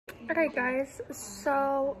Alright guys,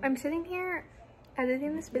 so I'm sitting here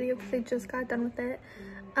editing this video because I just got done with it.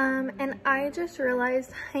 And I just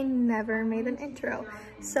realized I never made an intro.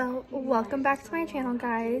 So welcome back to my channel,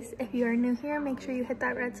 guys. If you are new here, make sure you hit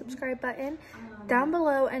that red subscribe button down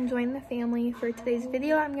below and join the family. For today's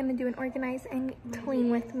video, I'm going to do an organize and clean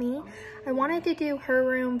with me. I wanted to do her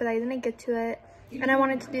room, but I didn't get to it. And I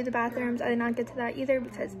wanted to do the bathrooms. I did not get to that either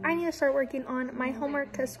because I need to start working on my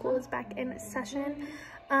homework because school is back in session.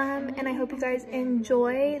 And I hope you guys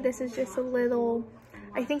enjoy. This is just a little,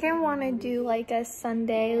 I think I want to do like a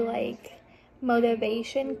Sunday like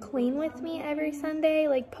motivation clean with me every Sunday,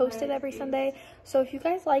 like post it every Sunday. So if you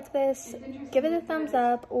guys like this, give it a thumbs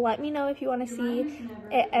up. Let me know if you want to see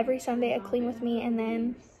it every Sunday, a clean with me, and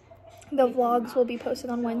then the vlogs will be posted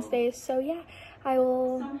on Wednesdays. So yeah, I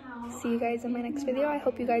will see you guys in my next video. I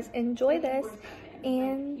hope you guys enjoy this,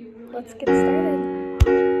 and let's get started.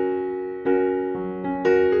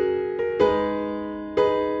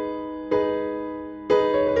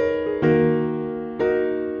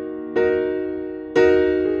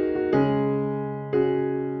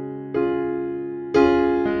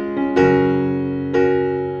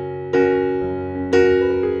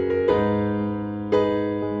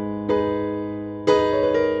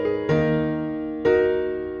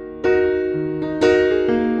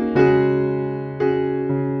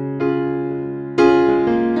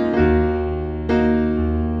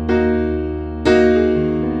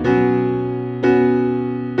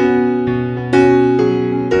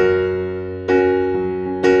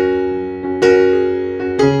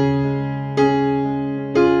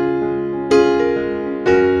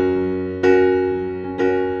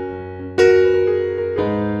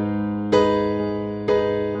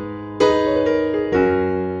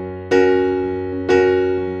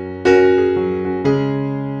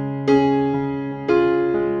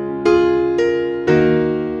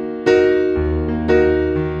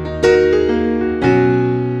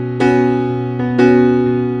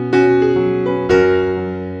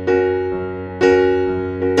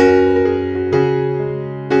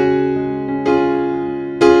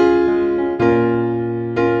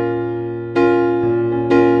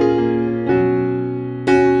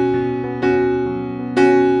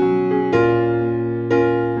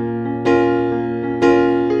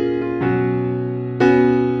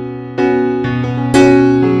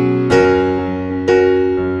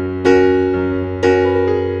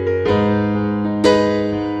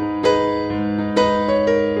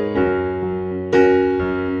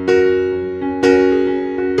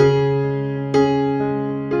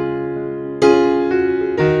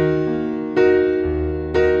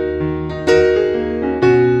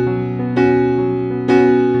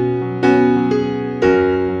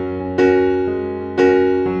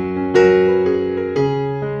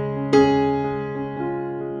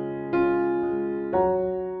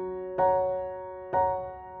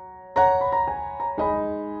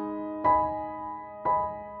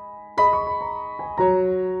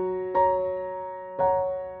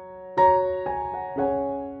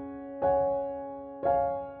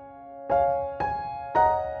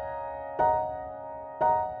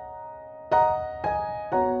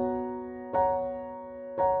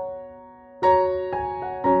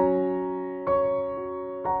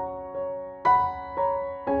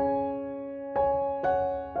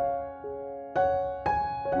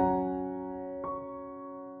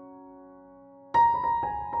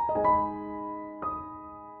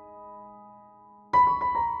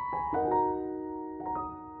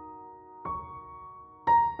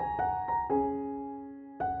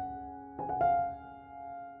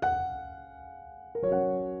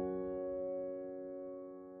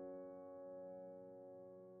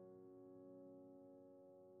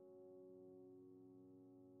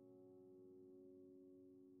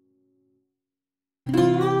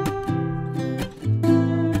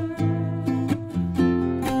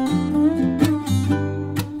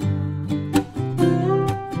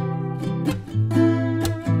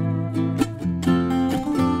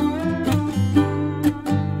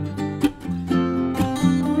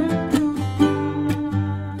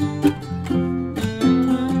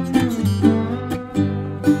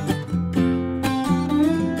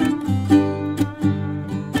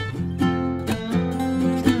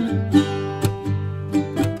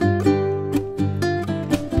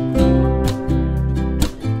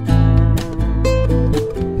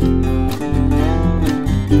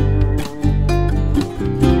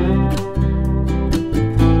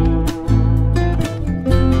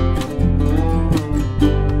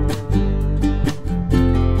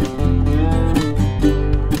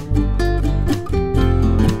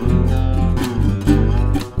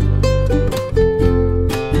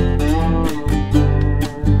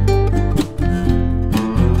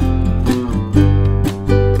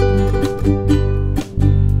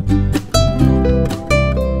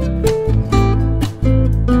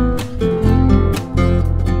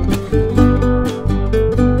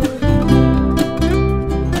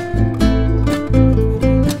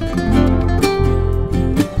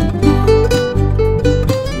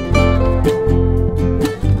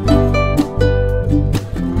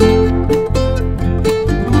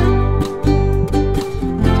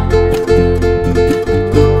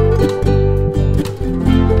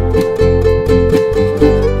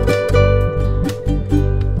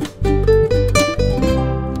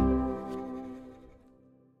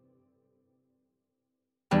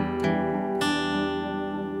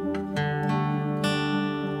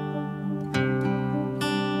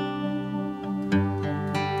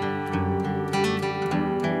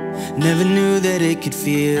 Never knew that it could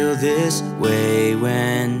feel this way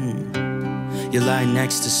when you lie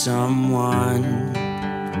next to someone.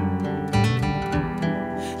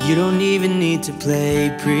 You don't even need to play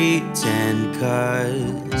pretend,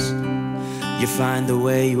 'cause you're fine the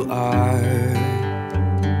way you are.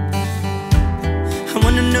 I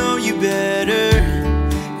wanna know you better,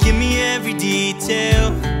 give me every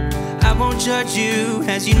detail. I won't judge you,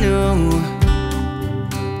 as you know.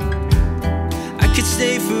 I could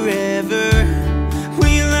stay forever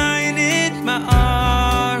when you're lying in my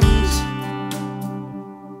arms.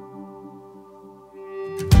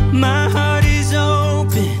 My heart is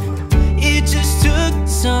open, it just took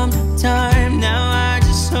some time. Now I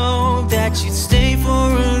just hope that you'd stay for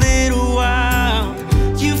a little while.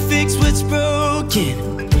 You fix what's broken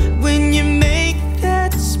when you make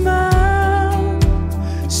that smile.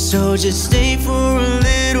 So just stay for a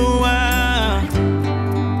little while.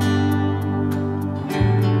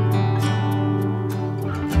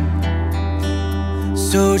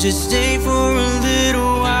 So just stay for a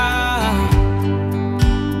little while.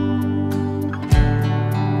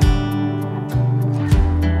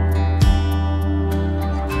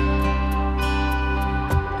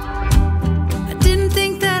 I didn't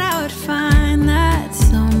think that I would find that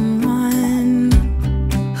someone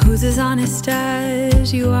who's as honest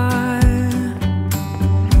as you are.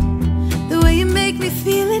 The way you make me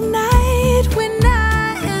feel at night when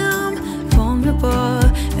I am vulnerable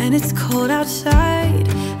and it's cold outside,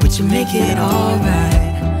 but you make it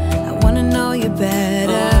alright. I wanna know you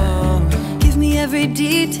better, give me every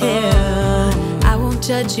detail. I won't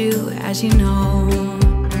judge you, as you know.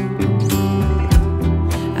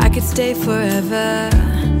 I could stay forever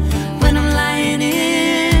when I'm lying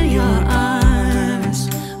in your arms.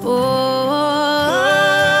 Oh,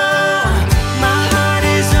 my heart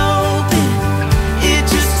is open, it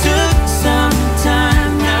just took some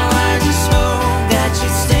time. Now I just hope that you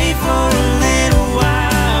stay for a little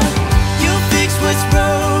while. You'll fix what's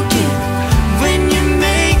broken when you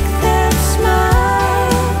make that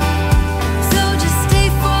smile. so just stay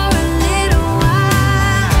for a little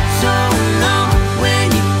while. So long when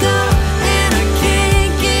you go, and I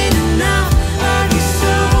can't get enough of you.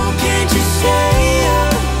 So can't you stay a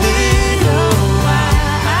little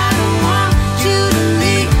while? I don't want you to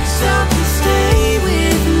leave, so please stay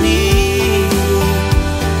with me.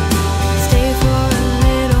 Stay for a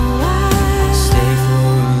little while. Stay for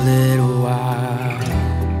a little while.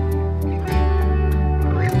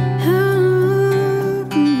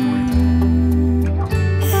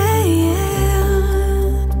 Hey, yeah.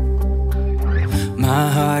 My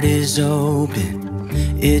heart is open,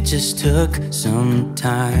 it just took some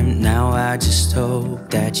time. Now I just hope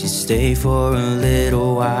that you stay for a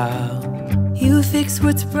little while. You fix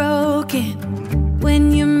what's broken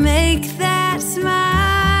when you make that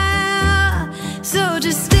smile. So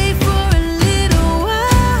just stay for a little while.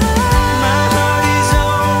 My heart is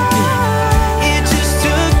open, it just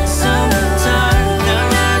took some time. Now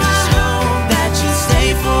I just hope that you stay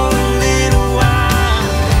for a little while.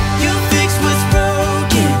 You fix what's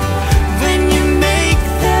broken when you make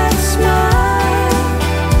that smile.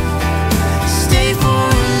 Stay for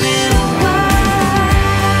a little while.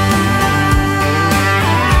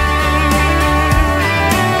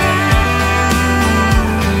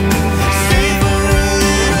 Stay for a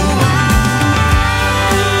little while.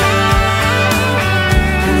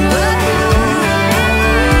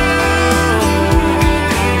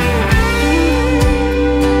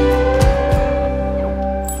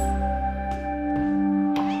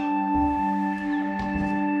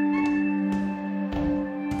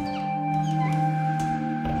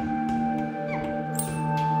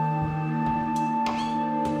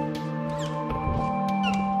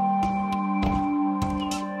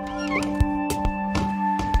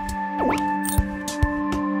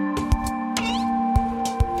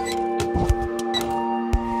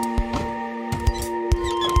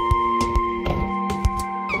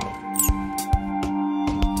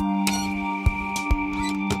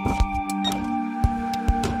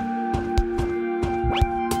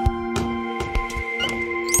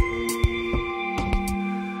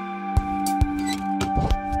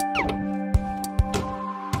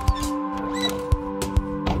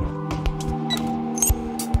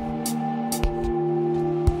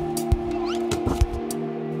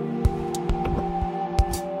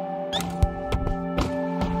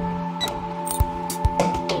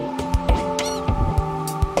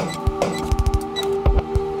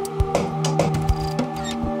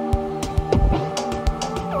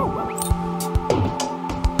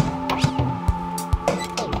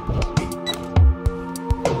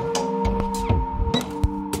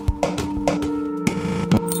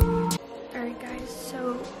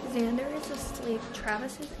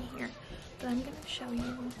 in here, but I'm gonna show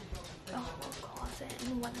you the whole closet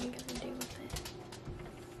and what I'm gonna do with it,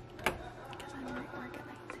 because I'm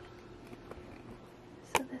reorganizing.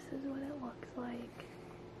 So this is what it looks like.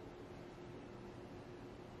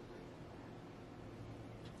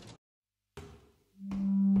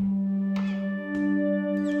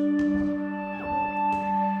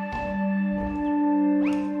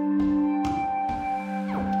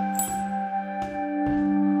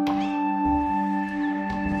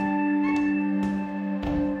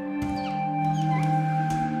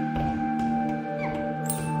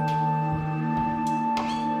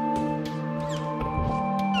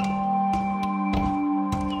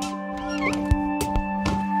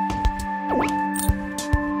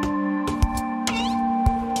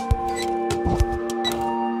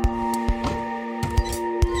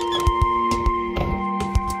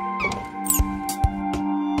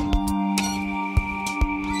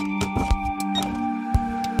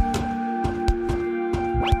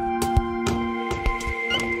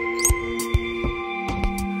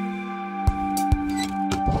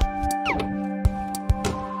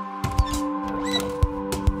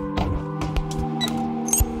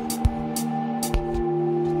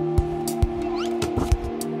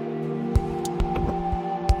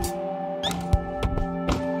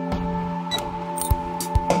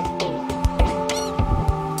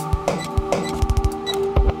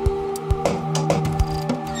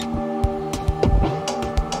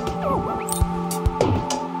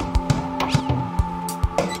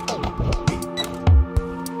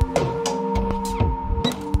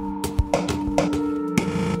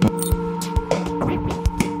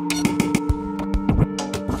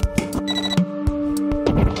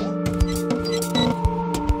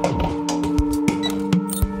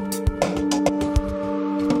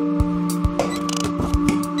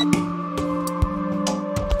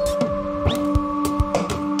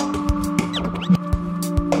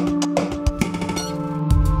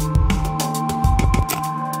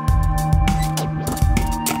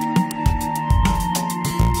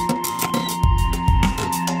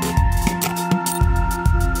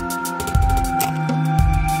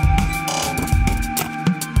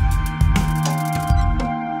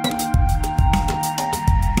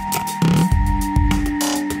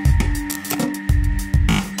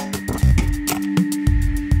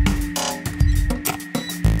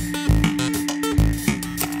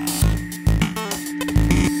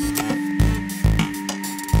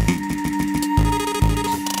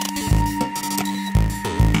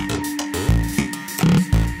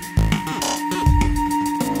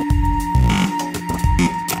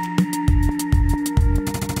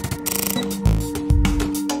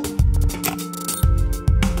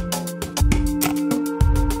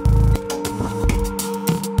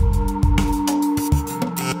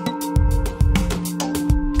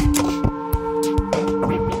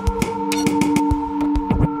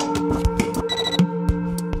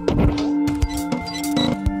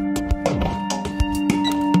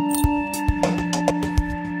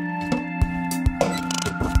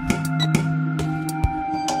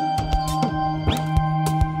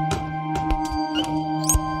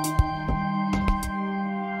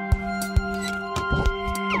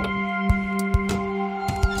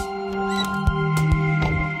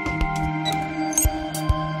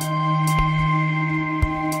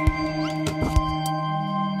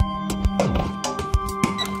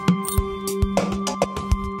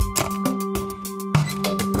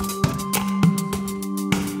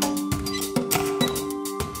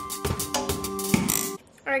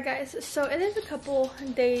 Alright guys, so it is a couple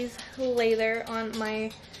days later on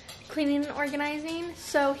my cleaning and organizing.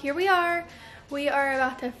 So here we are. We are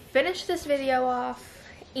about to finish this video off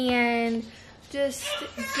and just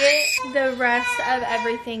get the rest of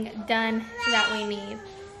everything done that we need.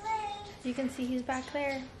 As you can see, he's back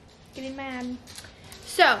there getting mad.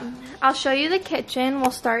 So I'll show you the kitchen. We'll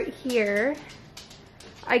start here.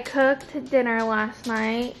 I cooked dinner last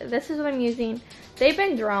night. This is what I'm using. They've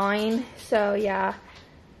been drawing, so yeah.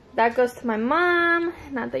 That goes to my mom.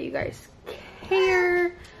 Not that you guys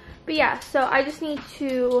care. But yeah, so I just need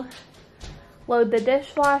to load the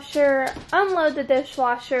dishwasher, unload the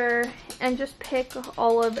dishwasher, and just pick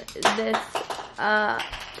all of this up.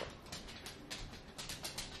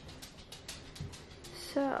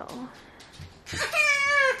 So.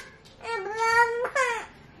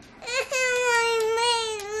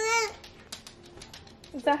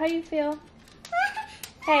 Is that how you feel?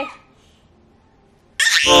 Hey.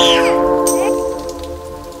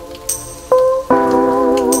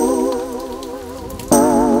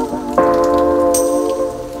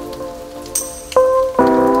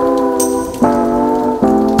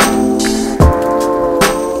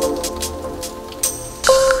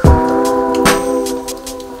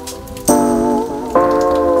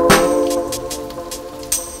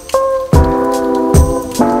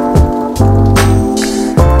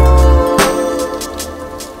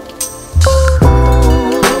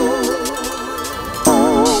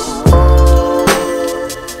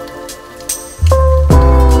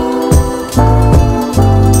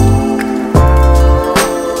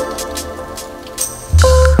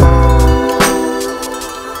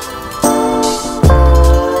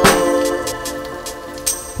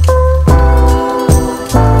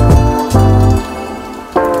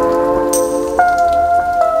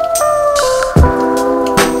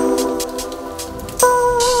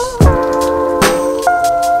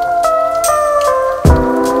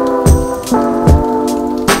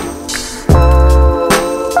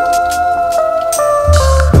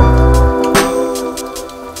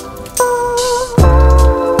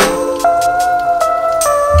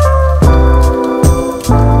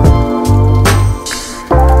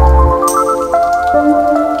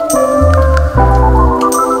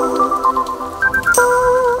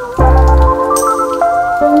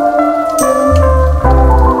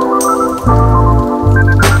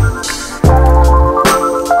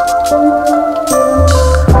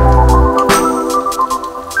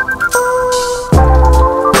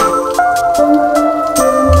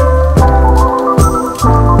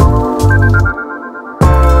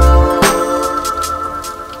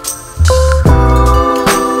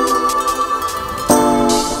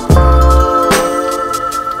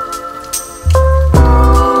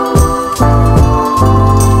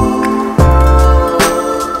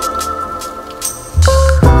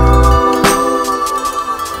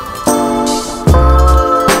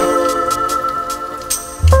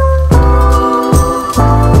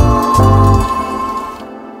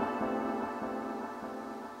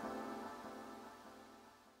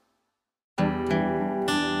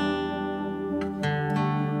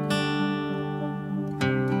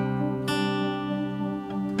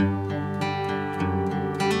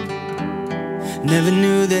 Never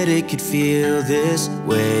knew that it could feel this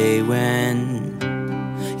way when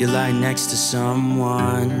you lie next to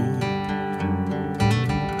someone.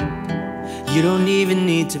 You don't even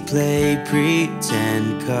need to play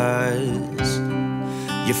pretend, 'cause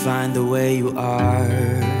you find the way you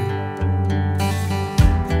are.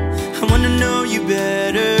 I wanna know you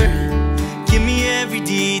better, give me every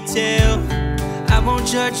detail. I won't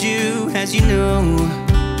judge you, as you know.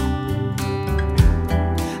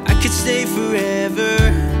 I could stay forever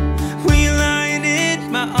when you're lying in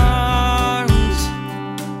my arms.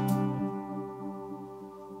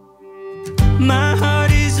 My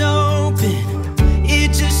heart is open, it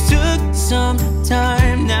just took some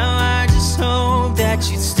time. Now I just hope that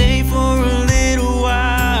you'd stay for a little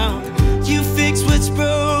while. You fix what's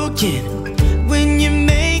broken when you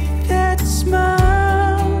make that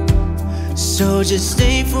smile. So just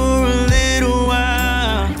stay for a little while.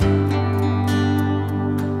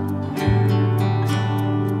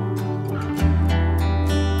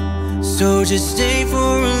 So just stay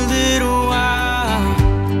for a little while.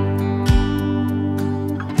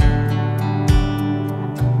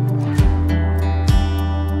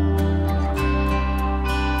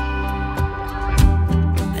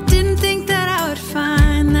 I didn't think that I would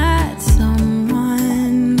find that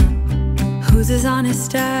someone who's as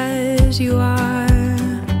honest as you are.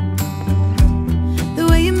 The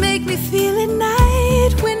way you make me feel at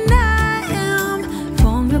night when I am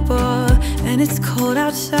vulnerable and it's cold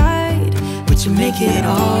outside, but you make it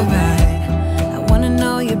alright. I wanna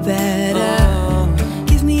know you better,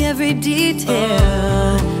 give me every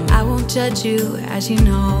detail. I won't judge you, as you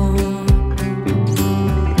know.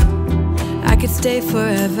 I could stay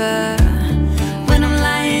forever when I'm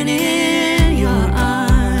lying in your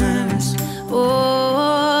arms.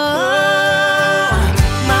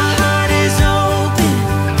 My heart is open,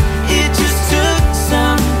 it just took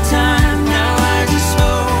some time. Now I just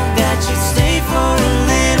hope that you stay for a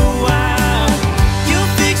little while.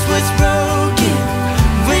 You'll fix what's broken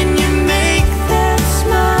when you make that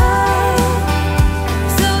smile.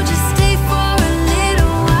 So just stay for a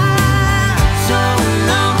little while. So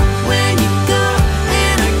long when you go,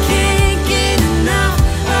 and I can't get enough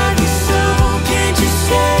of you. So can't you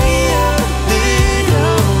stay a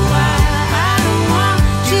little while? I don't want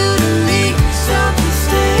you to leave, so please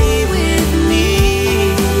stay with me.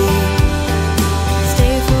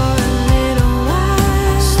 Stay for a little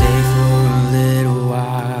while. Stay for a little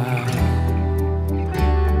while.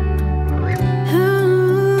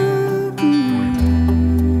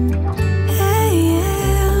 Hey,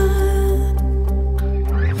 yeah.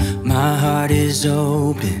 My heart is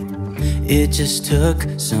open, it just took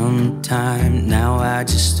some time. Now I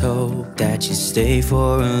just hope that you stay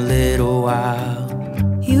for a little while.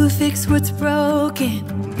 You fix what's broken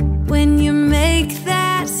when you make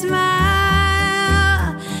that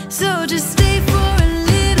smile. So just stay for a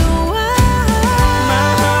little while. My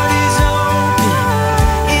heart is open,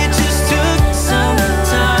 it just took some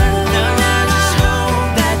time. Now I just hope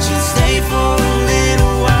that you stay for a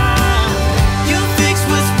little while. You fix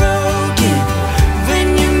what's broken when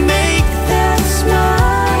you make that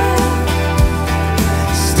smile.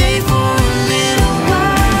 Stay for a little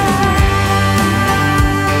while.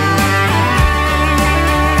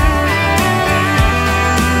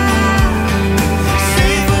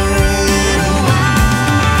 Stay for a little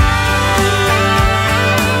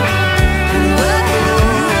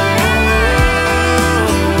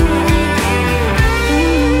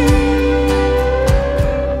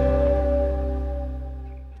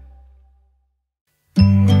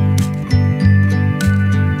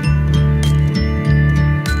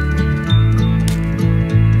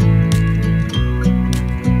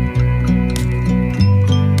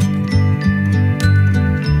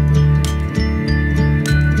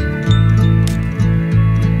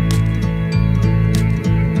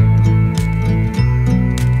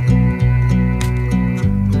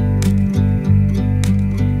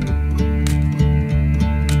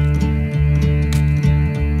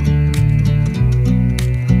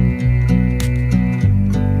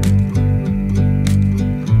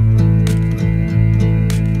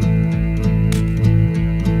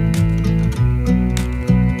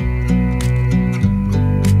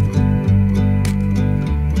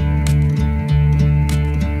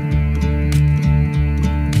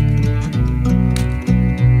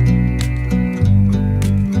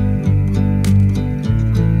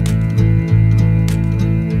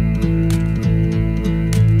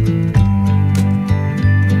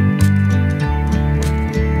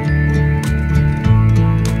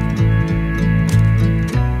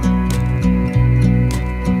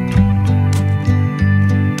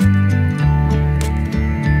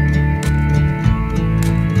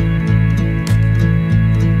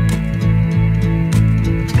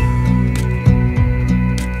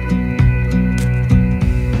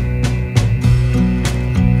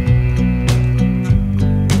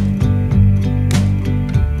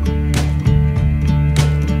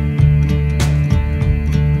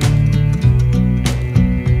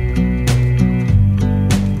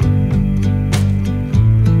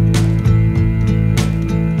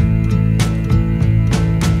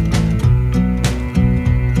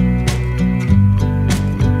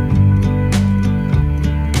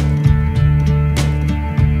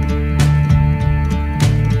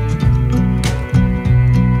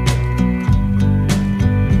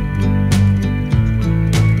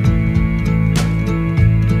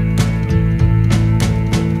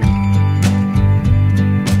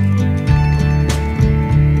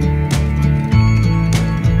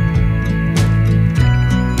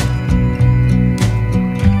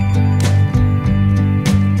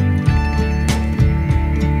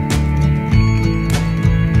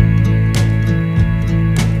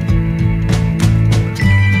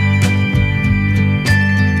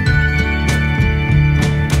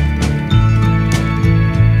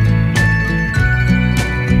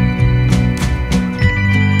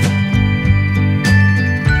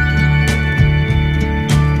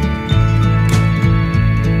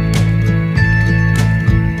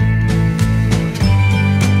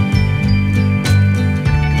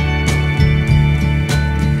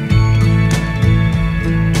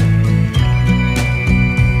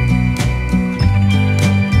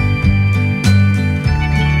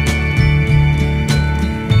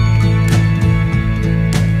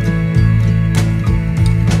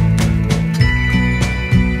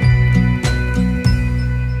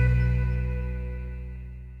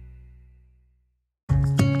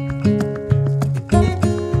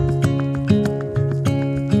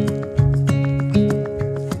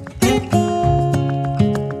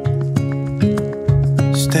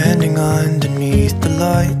Standing underneath the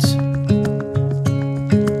lights,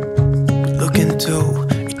 we look into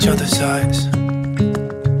each other's eyes.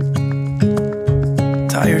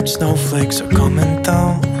 Tired snowflakes are coming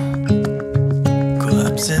down,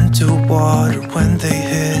 collapse into water when they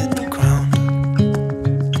hit the ground.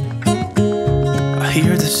 I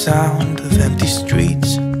hear the sound of empty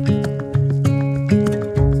streets,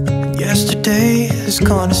 and yesterday has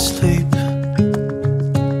gone to sleep.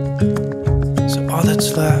 So all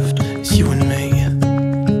that's left is you and me.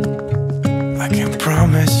 I can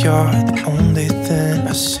promise you're the only thing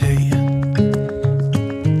I see.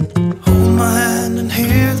 Hold my hand and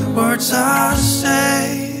hear the words I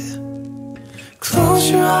say. Close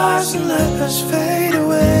your eyes and let us fade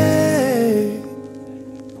away.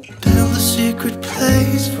 Build a secret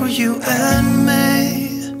place for you and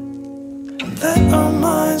me, and let our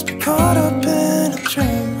minds be caught up in a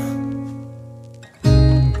dream.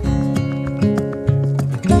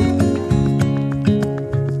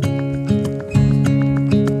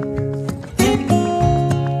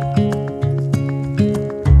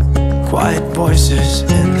 Quiet voices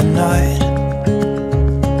in the night,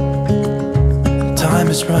 time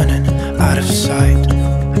is running out of sight.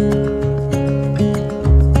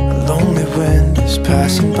 A lonely wind is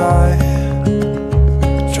passing by,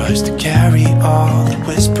 tries to carry all the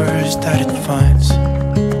whispers that it finds.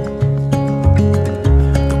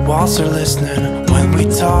 The walls are listening when we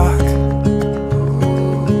talk,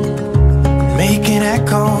 making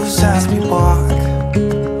echoes as we walk.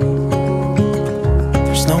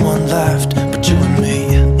 There's no one left but you and me.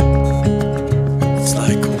 It's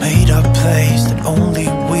like a made-up place that only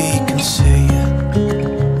we can see.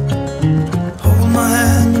 Hold my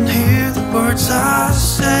hand and hear the words I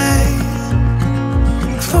say.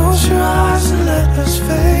 Close your eyes and let us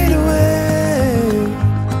fade away.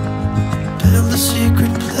 Build a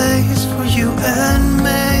secret place for you and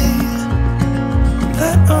me.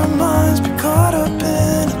 Let our minds be caught up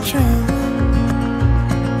in a dream.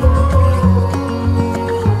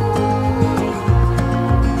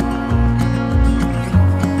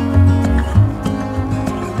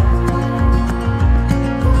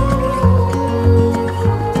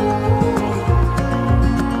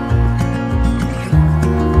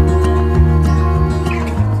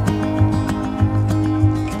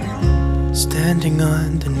 Standing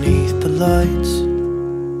underneath the lights,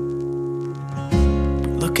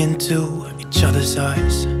 we look into each other's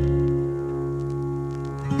eyes.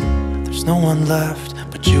 There's no one left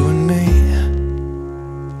but you and me.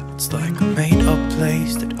 It's like a made-up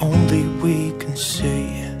place that only we can see.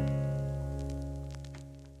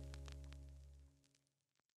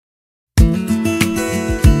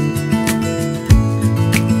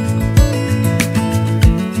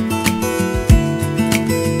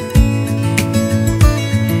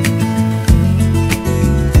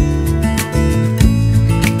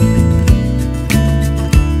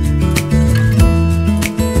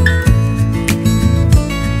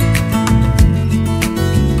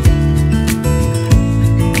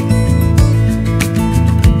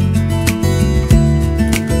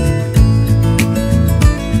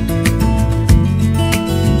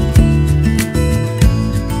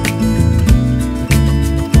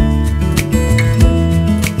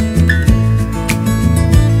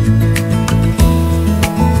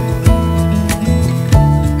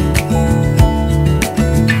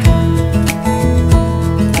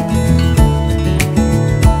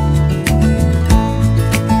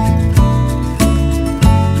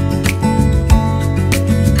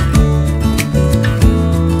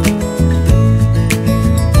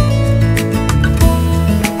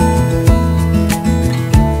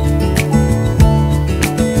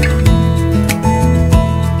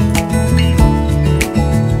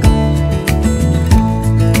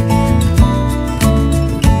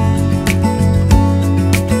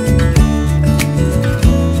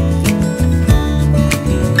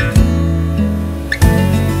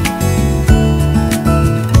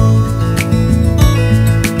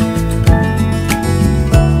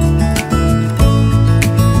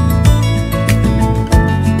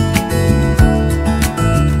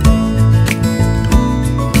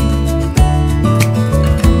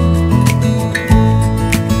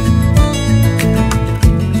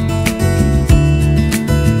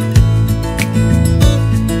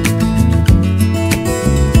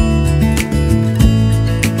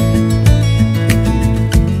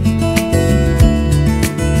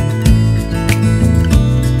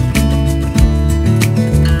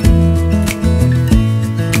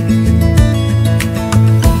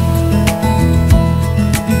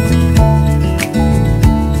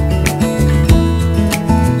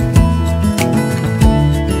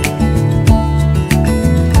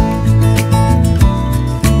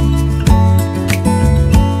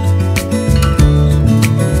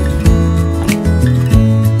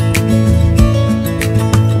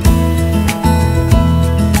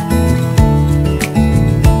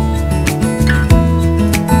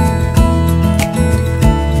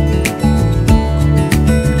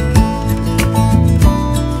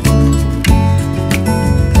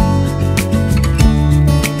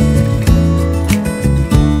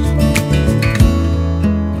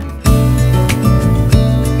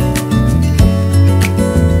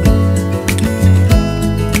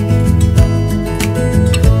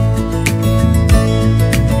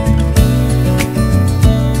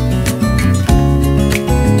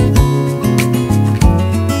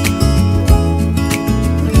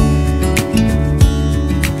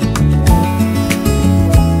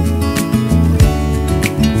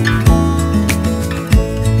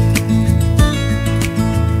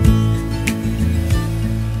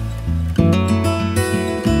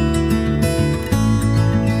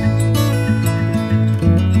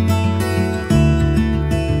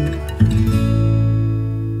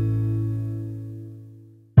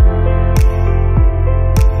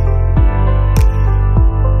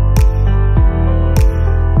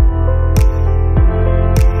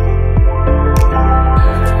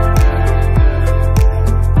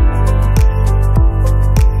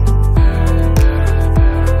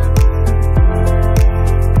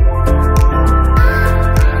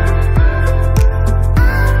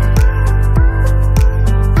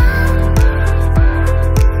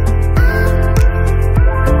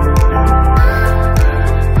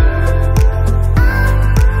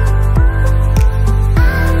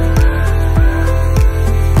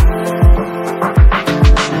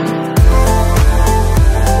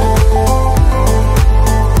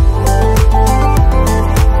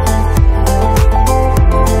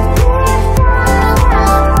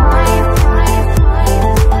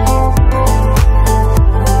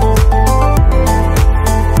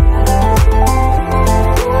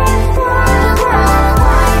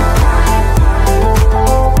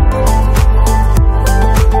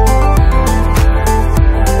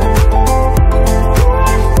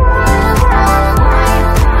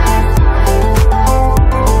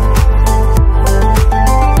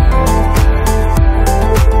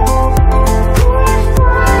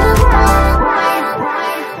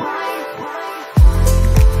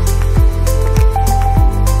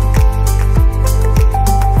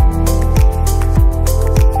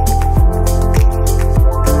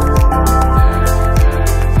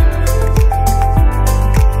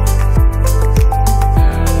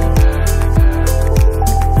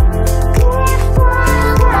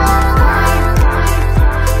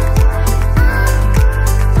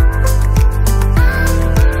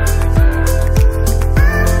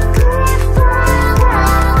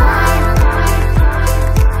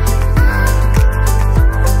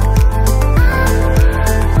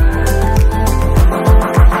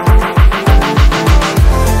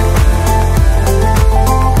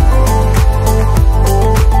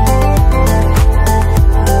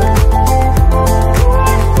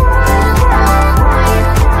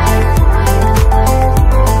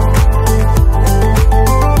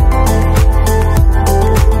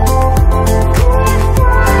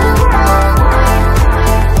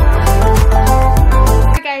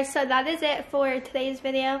 that is it for today's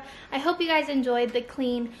video. I hope you guys enjoyed the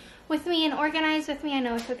clean with me and organize with me. I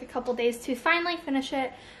know it took a couple days to finally finish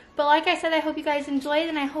it, but like I said, I hope you guys enjoyed,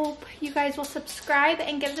 and I hope you guys will subscribe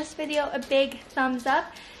and give this video a big thumbs up,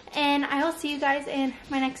 and I will see you guys in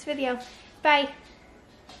my next video. Bye.